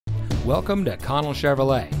Welcome to Connell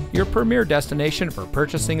Chevrolet, your premier destination for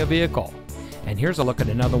purchasing a vehicle. And here's a look at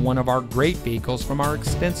another one of our great vehicles from our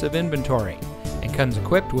extensive inventory, and comes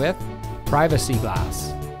equipped with privacy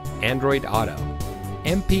glass, Android Auto,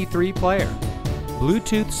 MP3 player,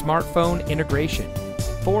 Bluetooth smartphone integration,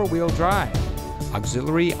 4-wheel drive,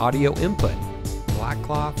 auxiliary audio input, black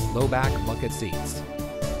cloth low back bucket seats,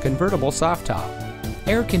 convertible soft top,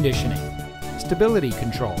 air conditioning, stability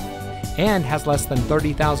control, and has less than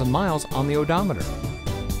 30,000 miles on the odometer.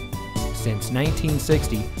 Since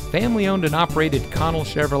 1960, family-owned and operated Connell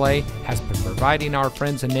Chevrolet has been providing our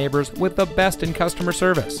friends and neighbors with the best in customer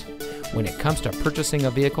service. When it comes to purchasing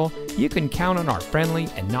a vehicle, you can count on our friendly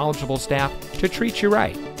and knowledgeable staff to treat you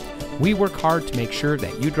right. We work hard to make sure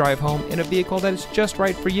that you drive home in a vehicle that is just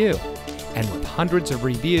right for you. And with hundreds of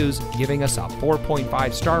reviews giving us a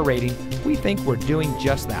 4.5 star rating, we think we're doing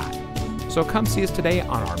just that. So come see us today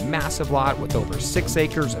on our massive lot with over 6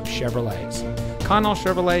 acres of Chevrolets. Connell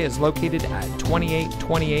Chevrolet is located at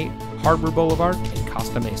 2828 Harbor Boulevard in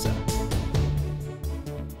Costa Mesa.